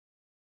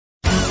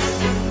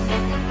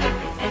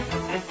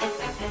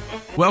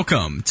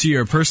Welcome to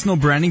your personal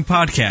branding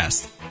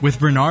podcast with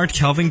Bernard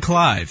Kelvin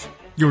Clive,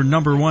 your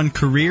number one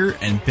career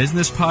and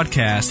business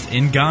podcast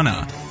in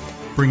Ghana,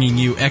 bringing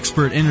you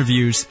expert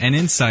interviews and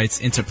insights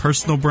into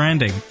personal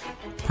branding,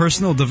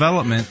 personal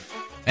development,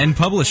 and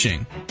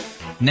publishing.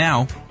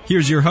 Now,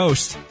 here's your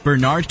host,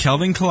 Bernard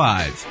Kelvin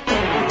Clive.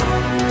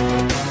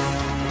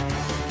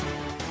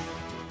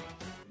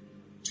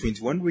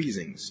 21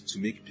 reasons to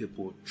make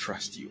people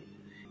trust you.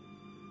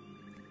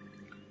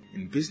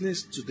 In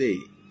business today,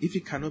 if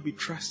you cannot be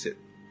trusted,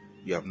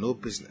 you have no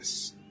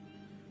business.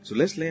 So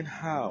let's learn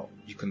how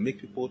you can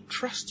make people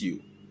trust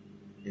you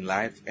in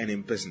life and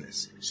in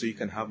business so you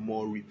can have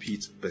more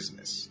repeat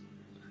business.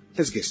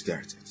 Let's get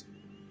started.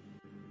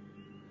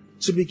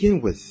 To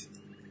begin with,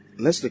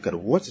 let's look at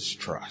what is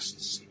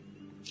trust.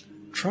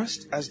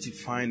 Trust, as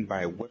defined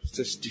by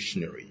Webster's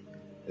dictionary,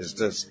 is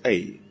this: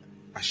 A,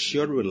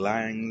 assured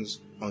reliance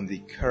on the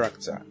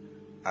character,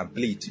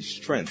 ability,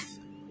 strength,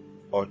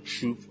 or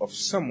truth of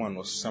someone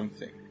or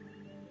something.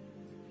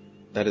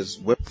 That is,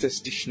 Webster's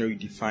dictionary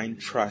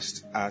defined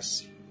trust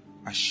as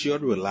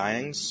assured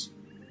reliance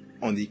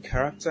on the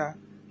character,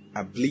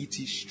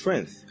 ability,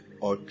 strength,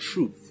 or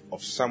truth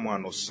of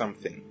someone or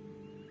something.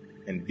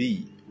 And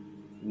B,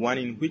 one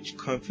in which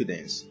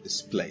confidence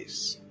is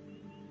placed.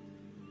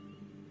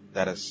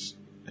 That is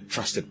a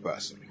trusted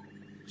person.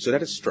 So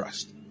that is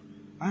trust.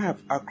 I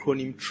have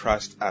acronym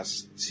trust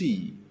as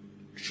T,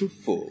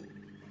 truthful,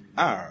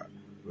 R,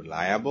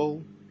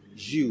 reliable,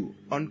 U,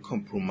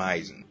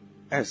 uncompromising,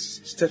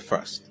 S,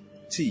 steadfast,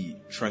 T,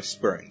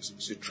 transparent.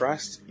 So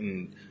trust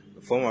in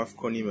the form of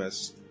acronym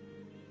as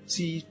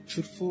T,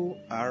 truthful,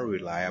 R,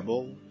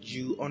 reliable,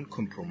 U,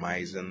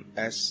 uncompromising,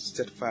 S,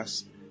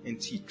 steadfast, and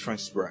T,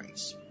 transparent.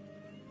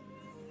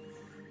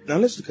 Now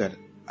let's look at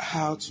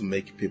how to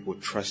make people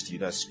trust you.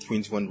 That's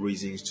 21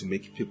 reasons to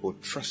make people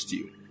trust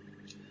you.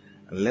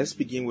 And let's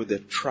begin with the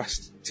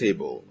trust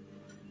table.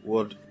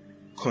 What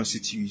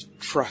constitutes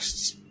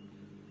trust?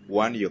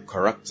 1, your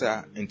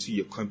character, and 2,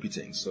 your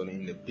competence. So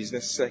in the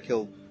business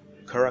circle,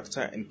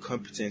 character and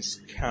competence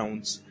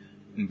count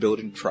in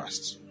building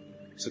trust.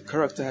 So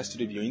character has to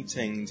do with your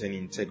intent and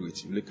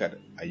integrity. You look at,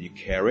 are you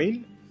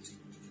caring?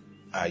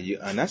 Are you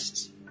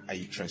honest? Are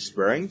you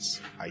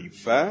transparent? Are you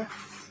fair?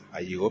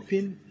 Are you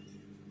open?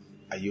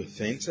 Are you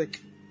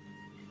authentic?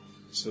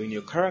 So in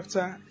your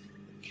character,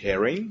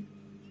 caring,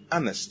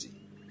 honesty,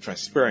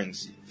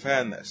 transparency,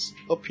 fairness,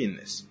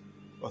 openness,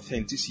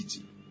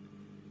 authenticity.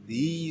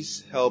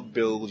 These help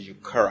build your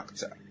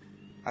character.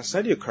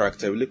 Aside your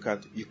character, we look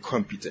at your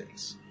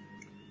competence.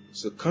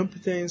 So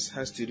competence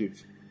has to do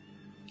with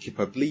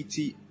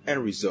capability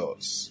and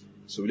results.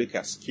 So we look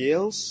at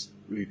skills,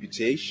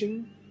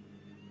 reputation,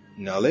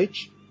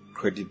 knowledge,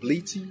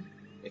 credibility,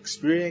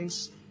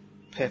 experience,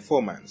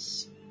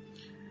 performance.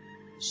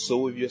 So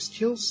with your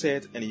skill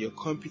set and your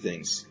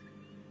competence,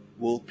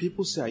 will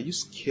people say, are you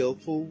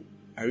skillful?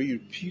 Are you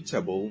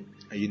reputable?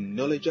 Are you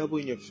knowledgeable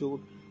in your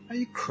field? Are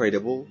you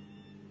credible?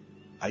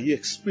 Are you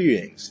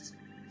experienced?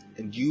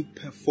 And you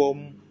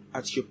perform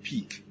at your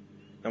peak?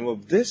 And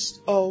with this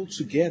all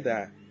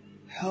together,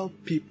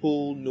 help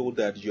people know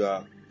that you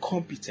are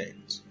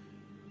competent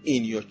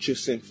in your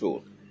chosen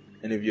field.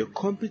 And if your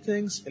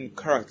competence and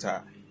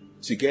character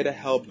together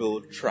help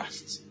build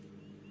trust.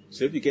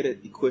 So if you get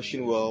an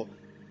equation, well,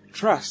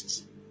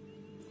 trust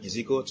is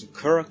equal to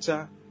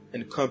character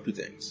and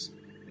competence.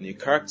 And your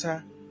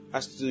character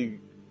has to do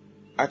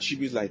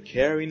attributes like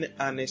caring,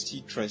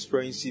 honesty,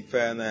 transparency,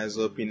 fairness,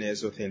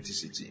 openness,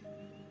 authenticity.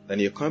 Then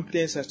your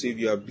competence has to do with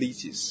your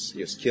abilities,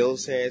 your skill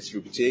sets,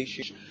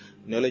 reputation,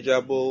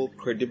 knowledgeable,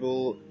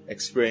 credible,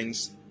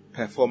 experience,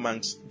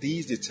 performance.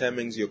 These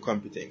determines your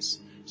competence.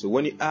 So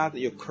when you add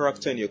your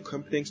character and your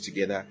competence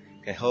together,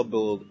 it can help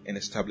build and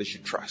establish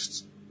your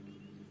trust.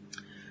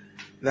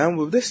 Now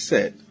with this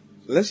said,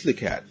 let's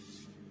look at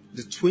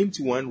the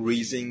 21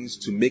 reasons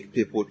to make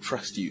people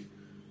trust you.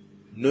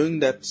 Knowing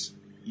that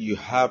you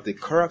have the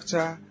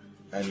character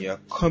and you are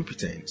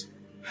competent,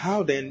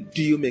 how then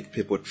do you make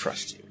people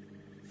trust you?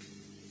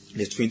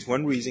 There's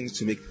 21 reasons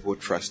to make people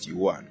trust you.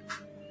 1,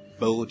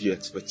 build your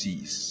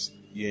expertise.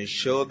 You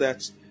ensure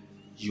that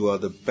you are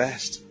the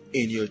best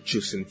in your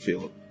chosen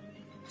field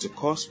to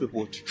cause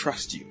people to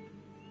trust you.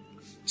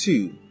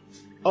 2,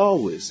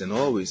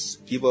 always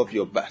give up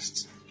your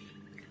best.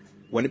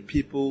 When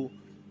people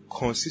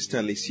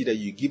consistently see that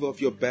you give up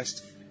your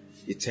best,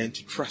 they tend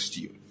to trust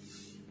you.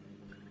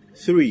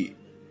 3,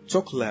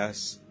 talk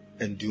less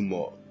and do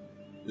more.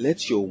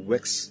 Let your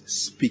works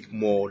speak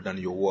more than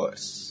your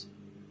words.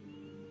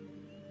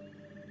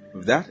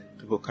 With that,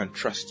 people can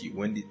trust you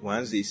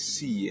once they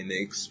see and they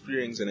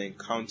experience and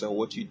encounter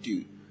what you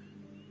do,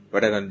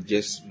 rather than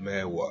just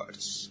mere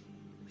words.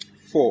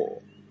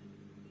 4,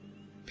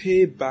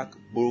 pay back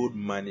borrowed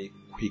money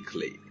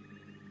quickly.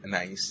 And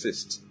I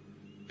insist,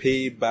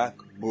 pay back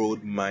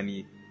borrowed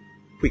money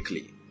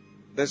quickly.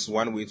 That's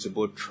one way to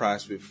build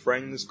trust with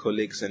friends,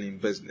 colleagues, and in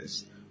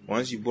business.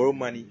 Once you borrow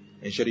money,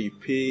 ensure that you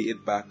pay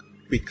it back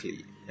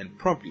quickly and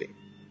promptly.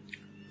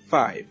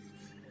 5,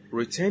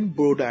 return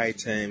borrowed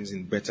items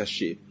in better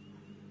shape.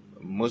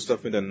 Most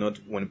often than not,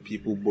 when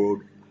people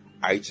borrow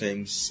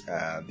items,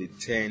 they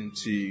tend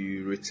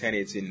to return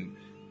it in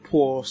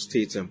poor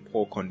state and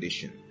poor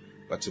condition.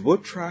 But to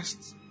build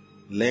trust,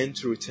 learn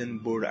to return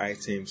borrowed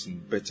items in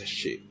better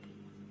shape.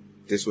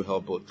 This will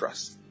help build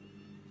trust.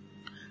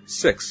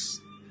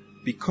 6.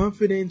 Be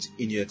confident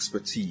in your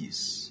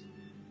expertise.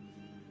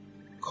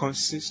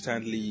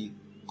 Constantly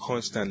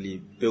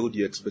build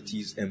your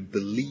expertise and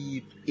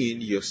believe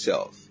in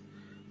yourself.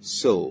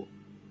 So,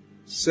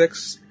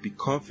 6. Be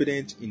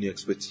confident in your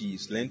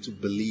expertise. Learn to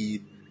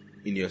believe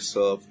in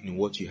yourself, in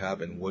what you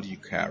have and what you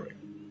carry.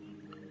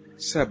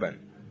 7.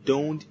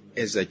 Don't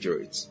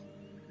exaggerate.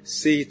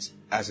 Say it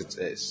as it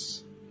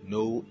is.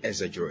 No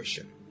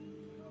exaggeration.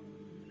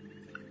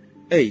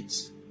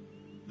 8.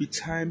 Be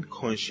time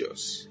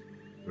conscious.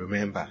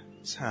 Remember,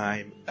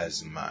 time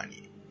as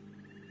money.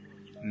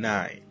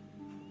 9.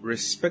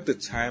 Respect the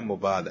time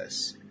of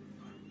others.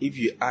 If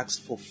you ask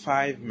for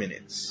 5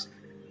 minutes,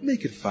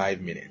 make it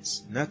 5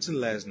 minutes. Nothing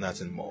less,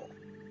 nothing more.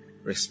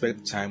 Respect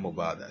the time of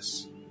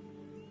others.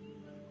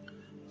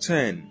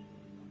 10.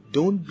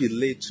 Don't be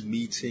late to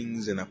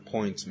meetings and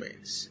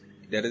appointments.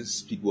 That doesn't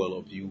speak well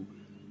of you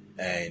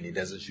and it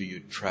doesn't show you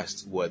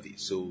trustworthy.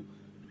 So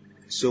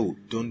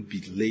don't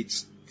be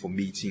late for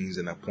meetings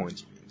and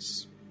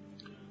appointments.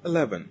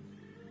 11.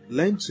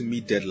 Learn to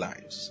meet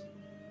deadlines.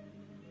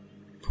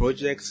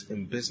 Projects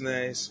in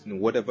business and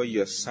whatever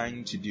you're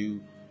assigned to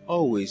do,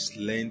 always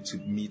learn to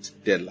meet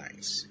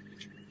deadlines.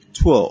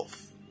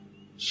 12.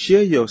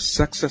 Share your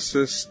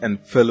successes and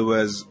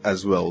failures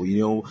as well.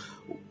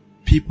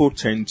 People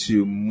tend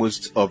to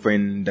most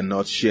often than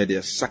not share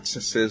their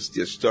successes,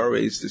 their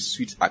stories, the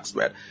sweet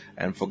aspect,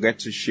 and forget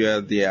to share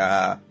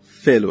their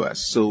failures.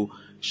 So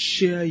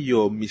share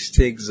your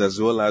mistakes as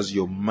well as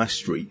your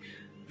mastery.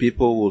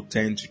 People will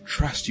tend to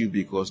trust you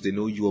because they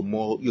know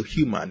you're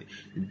human.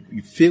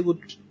 You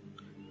failed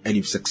and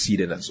you've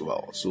succeeded as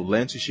well. So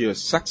learn to share your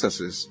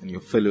successes and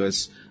your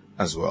failures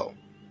as well.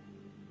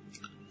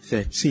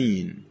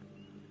 13.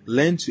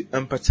 Learn to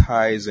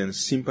empathize and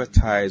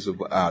sympathize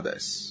with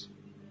others.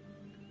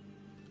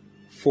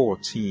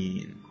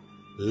 14.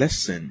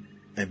 Listen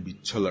and be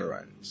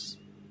tolerant.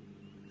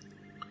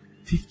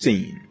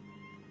 15.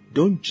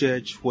 Don't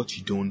judge what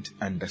you don't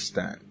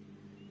understand.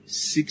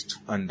 Seek to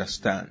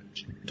understand.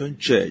 Don't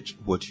judge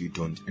what you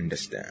don't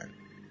understand.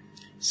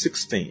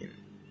 16.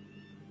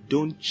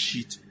 Don't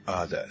cheat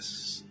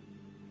others.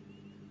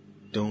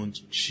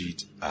 Don't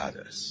cheat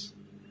others.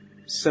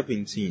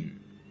 17.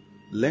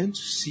 Learn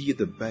to see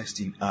the best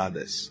in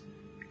others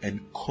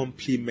and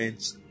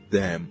compliment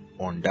them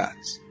on that.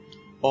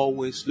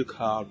 Always look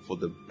out for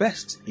the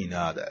best in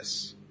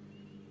others.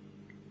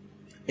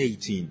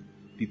 18.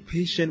 Be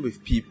patient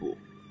with people.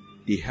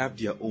 They have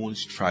their own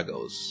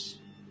struggles.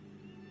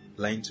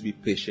 Learn to be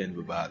patient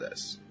with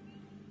others.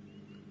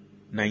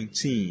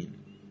 19.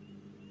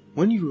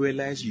 When you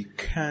realize you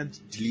can't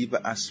deliver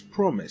as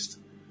promised,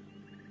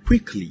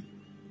 quickly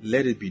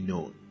let it be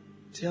known.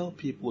 Tell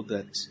people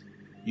that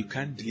you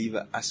can't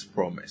deliver as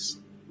promised.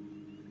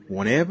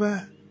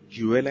 Whenever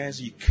you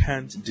realize you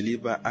can't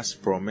deliver as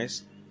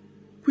promised,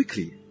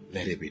 quickly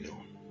let it be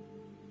known.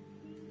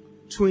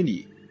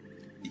 20.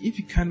 If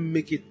you can't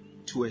make it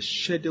to a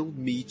scheduled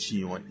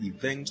meeting or an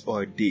event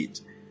or a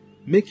date,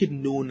 make it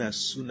known as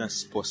soon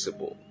as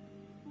possible.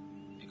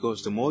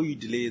 Because the more you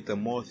delay, the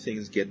more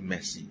things get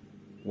messy.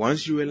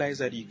 Once you realize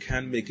that you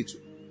can't make it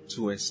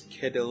to a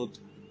scheduled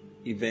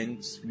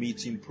event,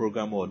 meeting,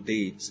 program, or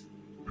date,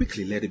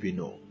 quickly let it be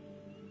known.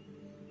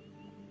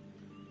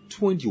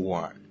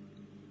 21.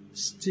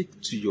 Stick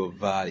to your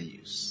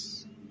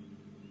values.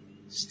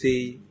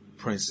 Stay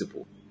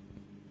principled.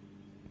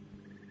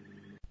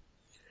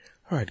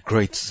 Alright,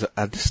 great. So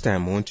at this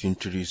time, I want to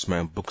introduce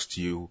my books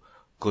to you.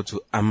 Go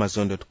to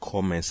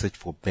Amazon.com and search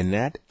for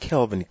Bernard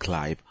Kelvin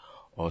Clive,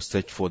 or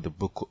search for the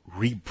book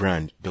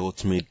Rebrand, The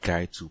Ultimate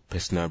Guide to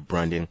Personal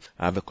Branding.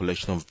 I have a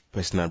collection of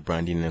personal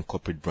branding and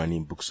corporate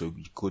branding books. So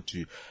you go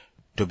to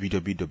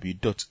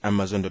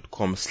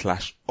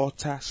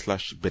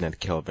www.amazon.com/author/Bernard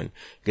Kelvin.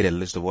 Get a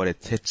list of all the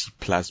 30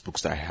 plus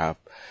books that I have.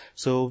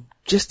 So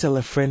just tell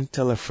a friend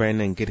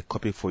and get a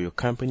copy for your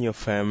company, your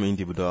firm,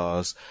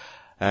 individuals,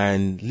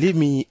 and leave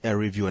me a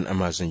review on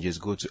Amazon. Just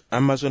go to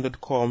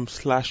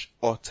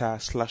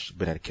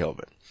amazon.com/author/Bernard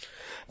Kelvin.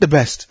 The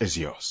best is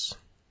yours.